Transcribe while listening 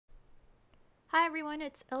Hi everyone,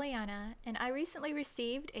 it's Ileana, and I recently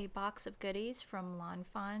received a box of goodies from Lawn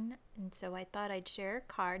Fun, and so I thought I'd share a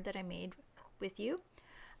card that I made with you.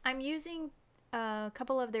 I'm using a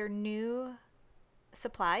couple of their new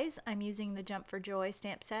supplies. I'm using the Jump for Joy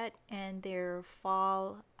stamp set and their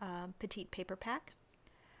fall petite paper pack.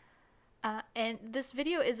 And this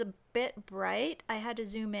video is a bit bright. I had to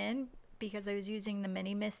zoom in because I was using the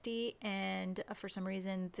mini MISTI, and for some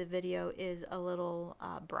reason the video is a little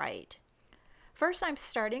bright. First, I'm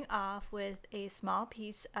starting off with a small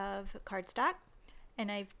piece of cardstock, and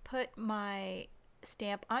I've put my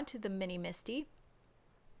stamp onto the mini MISTI.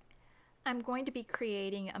 I'm going to be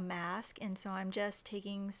creating a mask, and so I'm just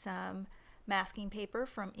taking some masking paper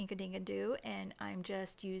from Ink-A-Dink-A-Doo, and I'm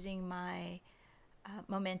just using my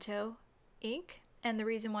Memento ink. And the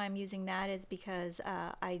reason why I'm using that is because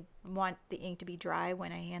I want the ink to be dry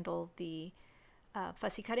when I handle the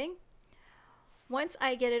fussy cutting. Once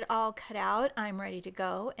I get it all cut out, I'm ready to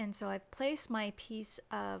go, and so I've placed my piece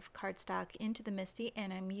of cardstock into the MISTI,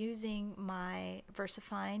 and I'm using my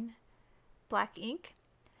VersaFine black ink.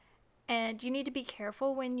 And you need to be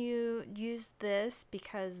careful when you use this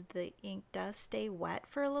because the ink does stay wet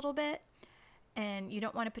for a little bit, and you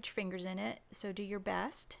don't want to put your fingers in it, so do your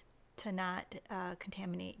best to not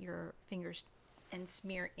contaminate your fingers and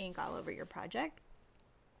smear ink all over your project.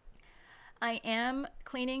 I am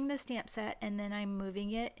cleaning the stamp set and then I'm moving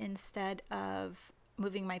it instead of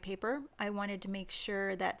moving my paper. I wanted to make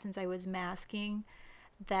sure that since I was masking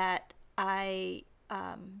that I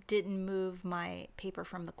didn't move my paper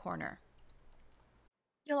from the corner.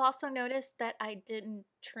 You'll also notice that I didn't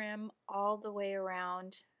trim all the way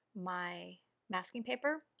around my masking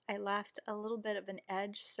paper. I left a little bit of an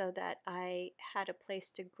edge so that I had a place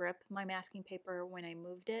to grip my masking paper when I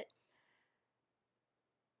moved it.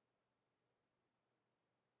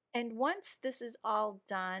 And once this is all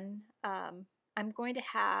done, I'm going to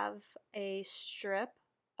have a strip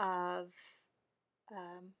of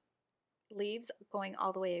leaves going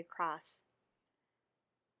all the way across.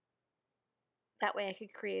 That way I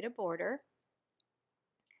could create a border.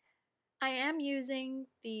 I am using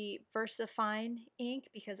the VersaFine ink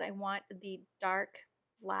because I want the dark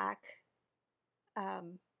black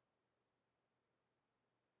on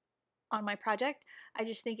my project. I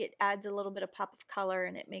just think it adds a little bit of pop of color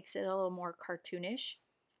and it makes it a little more cartoonish.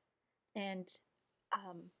 And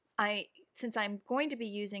since I'm going to be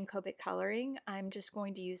using Copic coloring, I'm just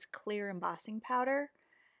going to use clear embossing powder,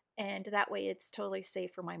 and that way it's totally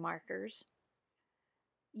safe for my markers.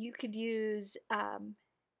 You could use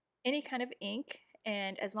any kind of ink,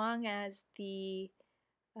 and as long as the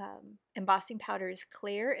embossing powder is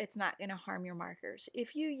clear, it's not going to harm your markers.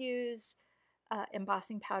 If you use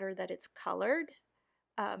embossing powder that it's colored,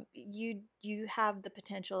 you have the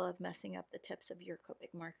potential of messing up the tips of your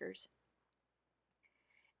Copic markers.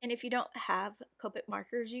 And if you don't have Copic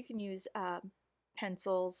markers, you can use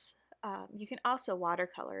pencils. You can also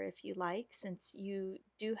watercolor if you like, since you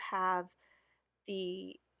do have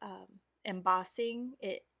the embossing.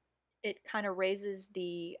 It kind of raises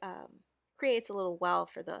the, creates a little well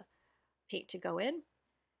for the paint to go in.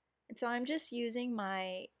 And so I'm just using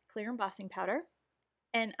my clear embossing powder,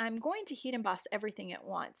 and I'm going to heat emboss everything at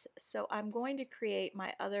once. So I'm going to create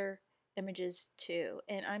my other images too,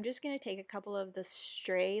 and I'm just going to take a couple of the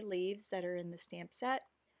stray leaves that are in the stamp set,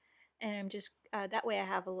 and I'm just that way I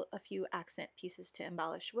have a few accent pieces to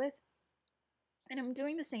embellish with. And I'm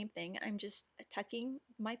doing the same thing. I'm just tucking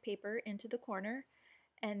my paper into the corner,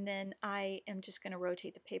 and then I am just going to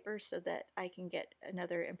rotate the paper so that I can get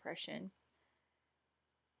another impression.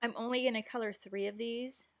 I'm only going to color 3 of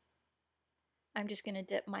these. I'm just going to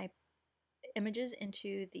dip my images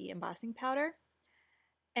into the embossing powder.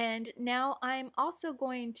 And now I'm also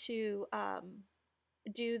going to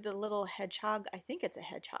do the little hedgehog, I think it's a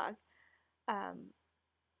hedgehog,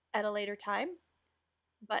 at a later time.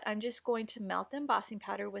 But I'm just going to melt the embossing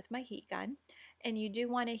powder with my heat gun. And you do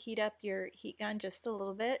want to heat up your heat gun just a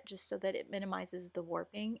little bit, just so that it minimizes the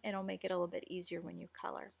warping. It'll make it a little bit easier when you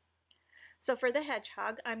color. So for the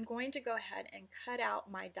hedgehog, I'm going to go ahead and cut out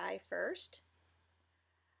my die first.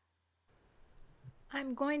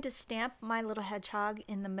 I'm going to stamp my little hedgehog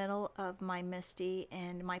in the middle of my MISTI,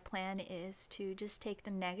 and my plan is to just take the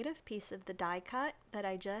negative piece of the die cut that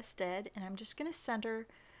I just did, and I'm just going to center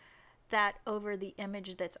that over the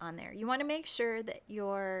image that's on there. You want to make sure that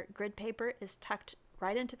your grid paper is tucked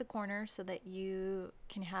right into the corner so that you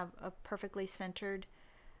can have a perfectly centered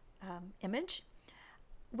image.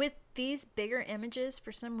 With these bigger images,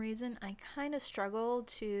 for some reason, I kind of struggle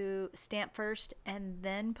to stamp first and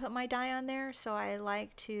then put my die on there. So I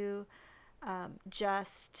like to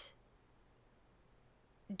just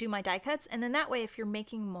do my die cuts, and then that way if you're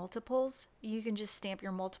making multiples, you can just stamp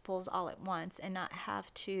your multiples all at once and not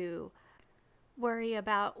have to worry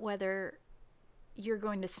about whether you're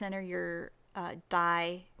going to center your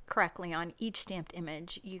die correctly on each stamped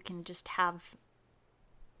image. You can just have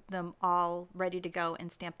them all ready to go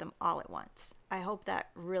and stamp them all at once. I hope that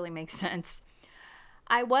really makes sense.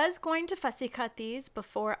 I was going to fussy cut these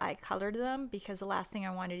before I colored them because the last thing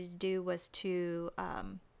I wanted to do was to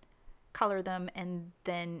color them and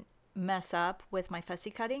then mess up with my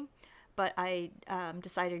fussy cutting, but I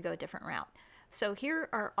decided to go a different route. So here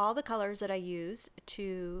are all the colors that I use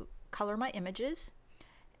to color my images,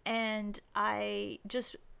 and I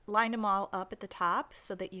just lined them all up at the top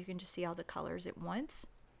so that you can just see all the colors at once.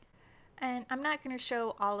 And I'm not going to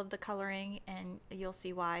show all of the coloring, and you'll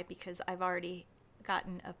see why, because I've already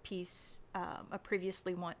gotten a piece, a previous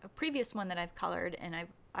one that I've colored, and I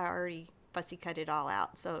already fussy cut it all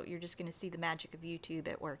out. So you're just going to see the magic of YouTube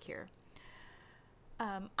at work here.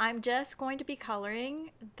 I'm just going to be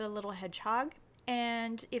coloring the little hedgehog,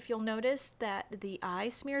 and if you'll notice that the eye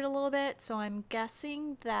smeared a little bit, so I'm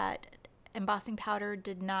guessing that embossing powder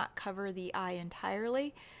did not cover the eye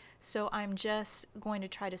entirely. So I'm just going to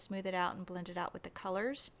try to smooth it out and blend it out with the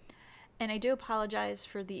colors. And I do apologize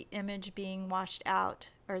for the image being washed out,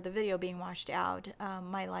 or the video being washed out.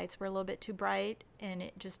 My lights were a little bit too bright and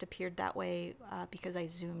it just appeared that way because I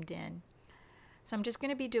zoomed in. So I'm just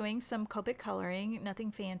going to be doing some Copic coloring,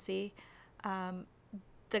 nothing fancy.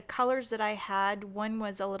 The colors that I had, one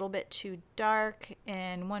was a little bit too dark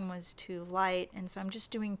and one was too light, and so I'm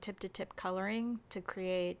just doing tip to tip coloring to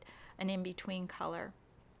create an in-between color.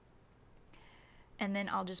 And then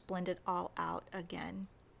I'll just blend it all out again.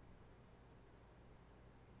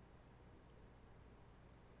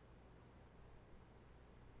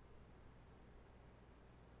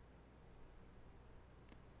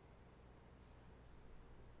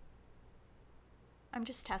 I'm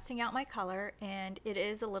just testing out my color, and it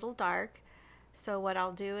is a little dark, so what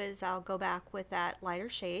I'll do is I'll go back with that lighter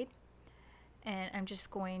shade, and I'm just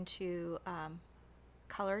going to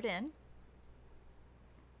color it in.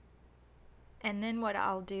 And then what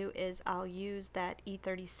I'll do is I'll use that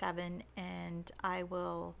E37 and I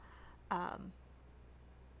will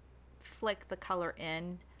flick the color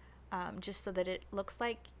in just so that it looks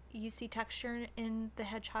like you see texture in the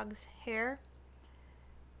hedgehog's hair.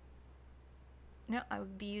 No, I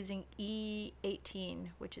would be using E18,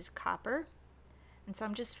 which is copper. And so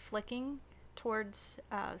I'm just flicking towards,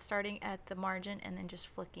 starting at the margin and then just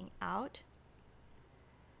flicking out.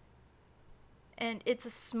 And it's a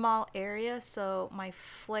small area, so my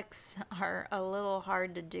flicks are a little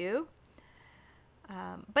hard to do.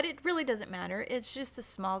 But it really doesn't matter. It's just a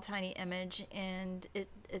small, tiny image, and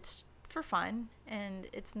it's for fun, and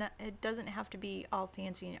it doesn't have to be all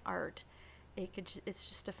fancy art. It's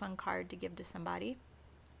just a fun card to give to somebody.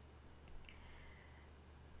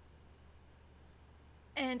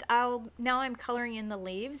 And now I'm coloring in the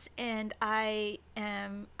leaves, and I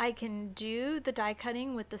can do the die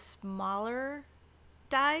cutting with the smaller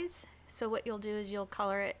dies. So what you'll do is you'll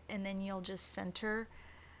color it, and then you'll just center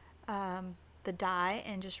the die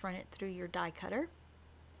and just run it through your die cutter.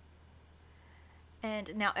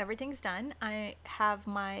 And now everything's done. I have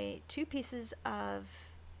my 2 pieces of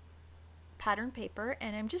pattern paper,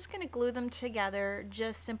 and I'm just going to glue them together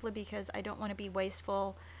just simply because I don't want to be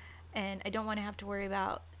wasteful, and I don't want to have to worry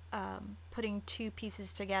about putting 2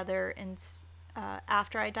 pieces together and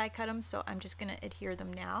after I die cut them, so I'm just going to adhere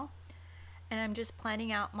them now. And I'm just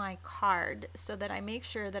planning out my card so that I make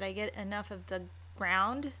sure that I get enough of the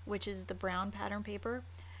ground, which is the brown pattern paper,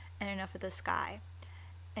 and enough of the sky.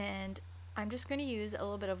 And I'm just going to use a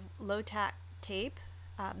little bit of low tack tape.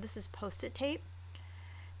 This is Post-it tape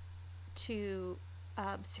to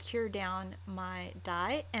secure down my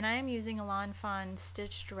die, and I am using a Lawn Fawn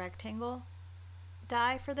stitched rectangle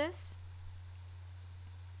die for this.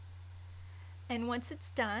 And once it's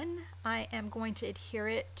done, I am going to adhere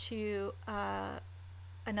it to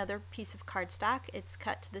another piece of cardstock. It's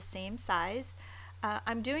cut to the same size.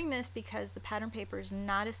 I'm doing this because the pattern paper is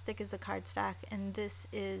not as thick as the cardstock, and this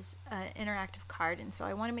is an interactive card, and so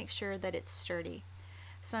I want to make sure that it's sturdy.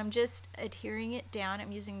 So I'm just adhering it down.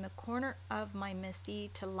 I'm using the corner of my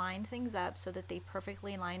MISTI to line things up so that they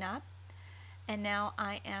perfectly line up. And now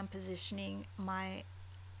I am positioning my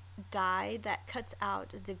die that cuts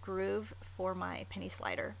out the groove for my penny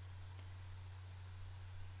slider.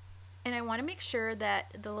 And I want to make sure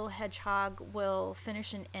that the little hedgehog will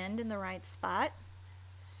finish and end in the right spot.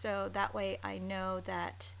 So that way I know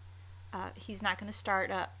that he's not going to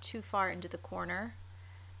start up too far into the corner,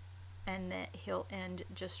 and that he'll end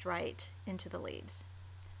just right into the leaves.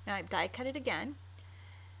 Now I've die cut it again,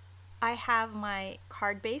 I have my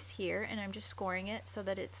card base here and I'm just scoring it so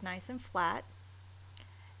that it's nice and flat.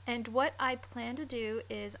 And what I plan to do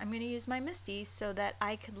is I'm going to use my MISTI so that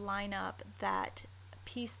I could line up that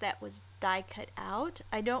piece that was die cut out.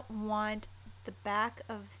 I don't want the back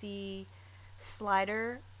of the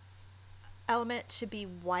slider element to be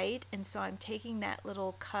white, and so I'm taking that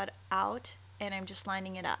little cut out and I'm just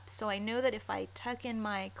lining it up. So I know that if I tuck in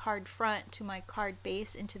my card front to my card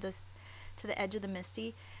base into this to the edge of the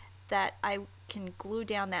MISTI, that I can glue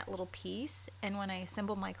down that little piece, and when I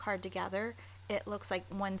assemble my card together it looks like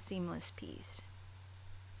one seamless piece.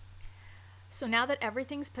 So now that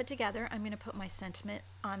everything's put together, I'm going to put my sentiment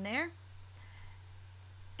on there,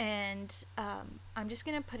 and I'm just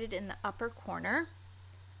going to put it in the upper corner.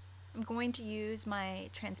 I'm going to use my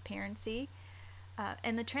transparency,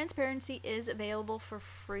 and the transparency is available for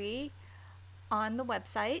free on the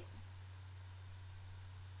website.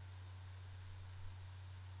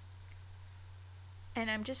 And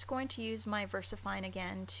I'm just going to use my VersaFine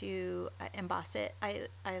again to emboss it.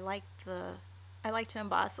 I like to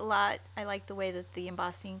emboss a lot. I like the way that the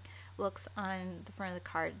embossing looks on the front of the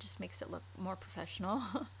card. It just makes it look more professional.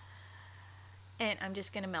 And I'm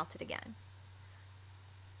just going to melt it again.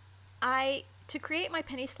 To create my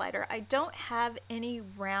penny slider, I don't have any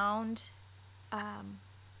round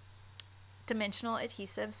dimensional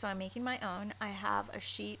adhesive, so I'm making my own. I have a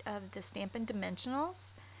sheet of the Stampin'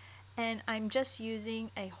 Dimensionals, and I'm just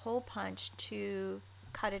using a hole punch to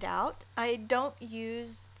cut it out. I don't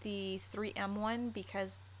use the 3M one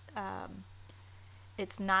because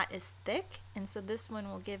it's not as thick, and so this one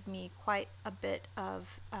will give me quite a bit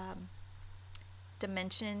of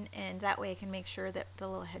dimension, and that way I can make sure that the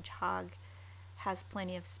little hedgehog has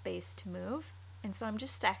plenty of space to move. And so I'm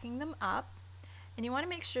just stacking them up, and you want to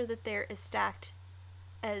make sure that they're as stacked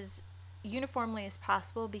as uniformly as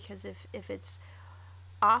possible, because if it's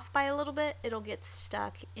off by a little bit, it'll get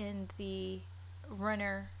stuck in the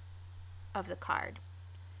runner of the card.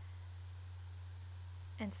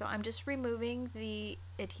 And so I'm just removing the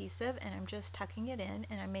adhesive and I'm just tucking it in,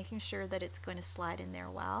 and I'm making sure that it's going to slide in there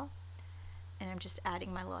well. And I'm just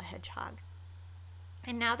adding my little hedgehog.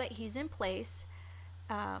 And now that he's in place,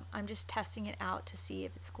 I'm just testing it out to see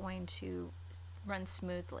if it's going to run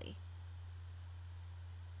smoothly.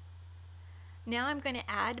 Now I'm going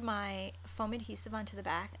to add my foam adhesive onto the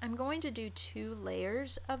back. I'm going to do 2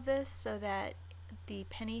 layers of this so that the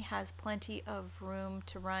penny has plenty of room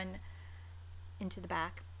to run into the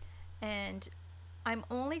back. And I'm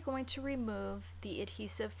only going to remove the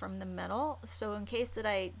adhesive from the middle, so in case that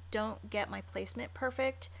I don't get my placement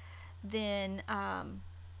perfect, then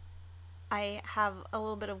I have a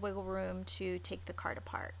little bit of wiggle room to take the card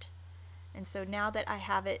apart. And so now that I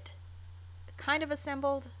have it kind of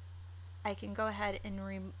assembled, I can go ahead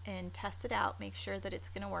and test it out, make sure that it's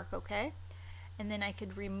going to work okay, and then I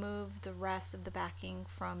could remove the rest of the backing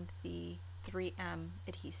from the 3M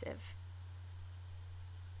adhesive.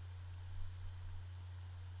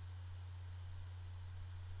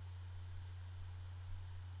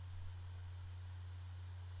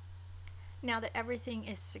 Now that everything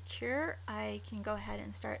is secure, I can go ahead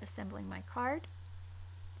and start assembling my card.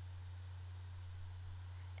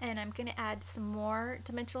 And I'm going to add some more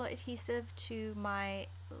dimensional adhesive to my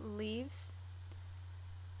leaves.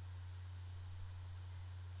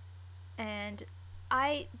 And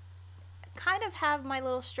I kind of have my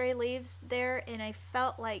little stray leaves there, and I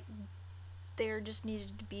felt like there just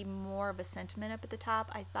needed to be more of a sentiment up at the top.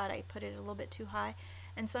 I thought I put it a little bit too high.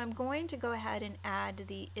 And so I'm going to go ahead and add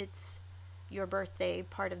the It's Your Birthday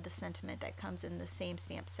part of the sentiment that comes in the same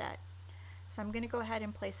stamp set. So I'm going to go ahead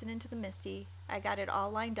and place it into the MISTI. I got it all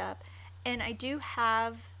lined up, and I do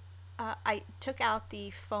have, I took out the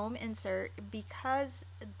foam insert because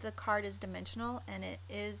the card is dimensional and it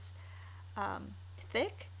is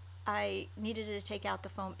thick. I needed to take out the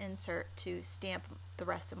foam insert to stamp the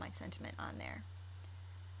rest of my sentiment on there.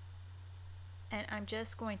 And I'm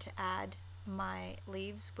just going to add my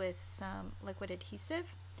leaves with some liquid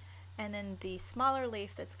adhesive, and then the smaller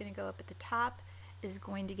leaf that's going to go up at the top is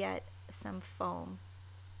going to get some foam.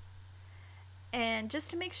 And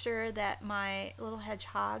just to make sure that my little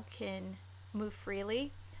hedgehog can move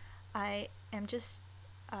freely, I am just,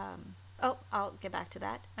 I'll get back to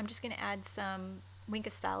that. I'm just going to add some Wink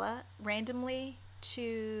Stella randomly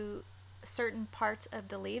to certain parts of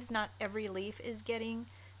the leaves. Not every leaf is getting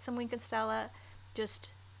some Wink Stella,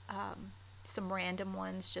 just some random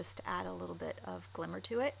ones just to add a little bit of glimmer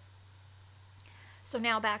to it. So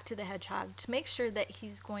now back to the hedgehog. To make sure that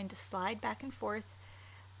he's going to slide back and forth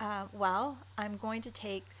well, I'm going to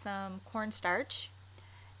take some cornstarch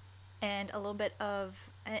and a little bit of,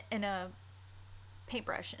 in a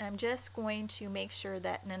paintbrush, and I'm just going to make sure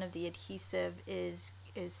that none of the adhesive is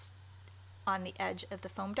on the edge of the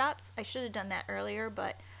foam dots. I should have done that earlier,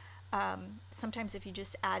 but sometimes if you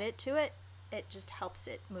just add it to it, it just helps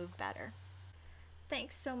it move better.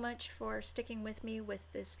 Thanks so much for sticking with me with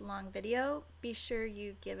this long video. Be sure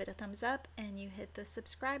you give it a thumbs up and you hit the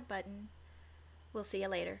subscribe button. We'll see you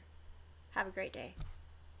later. Have a great day.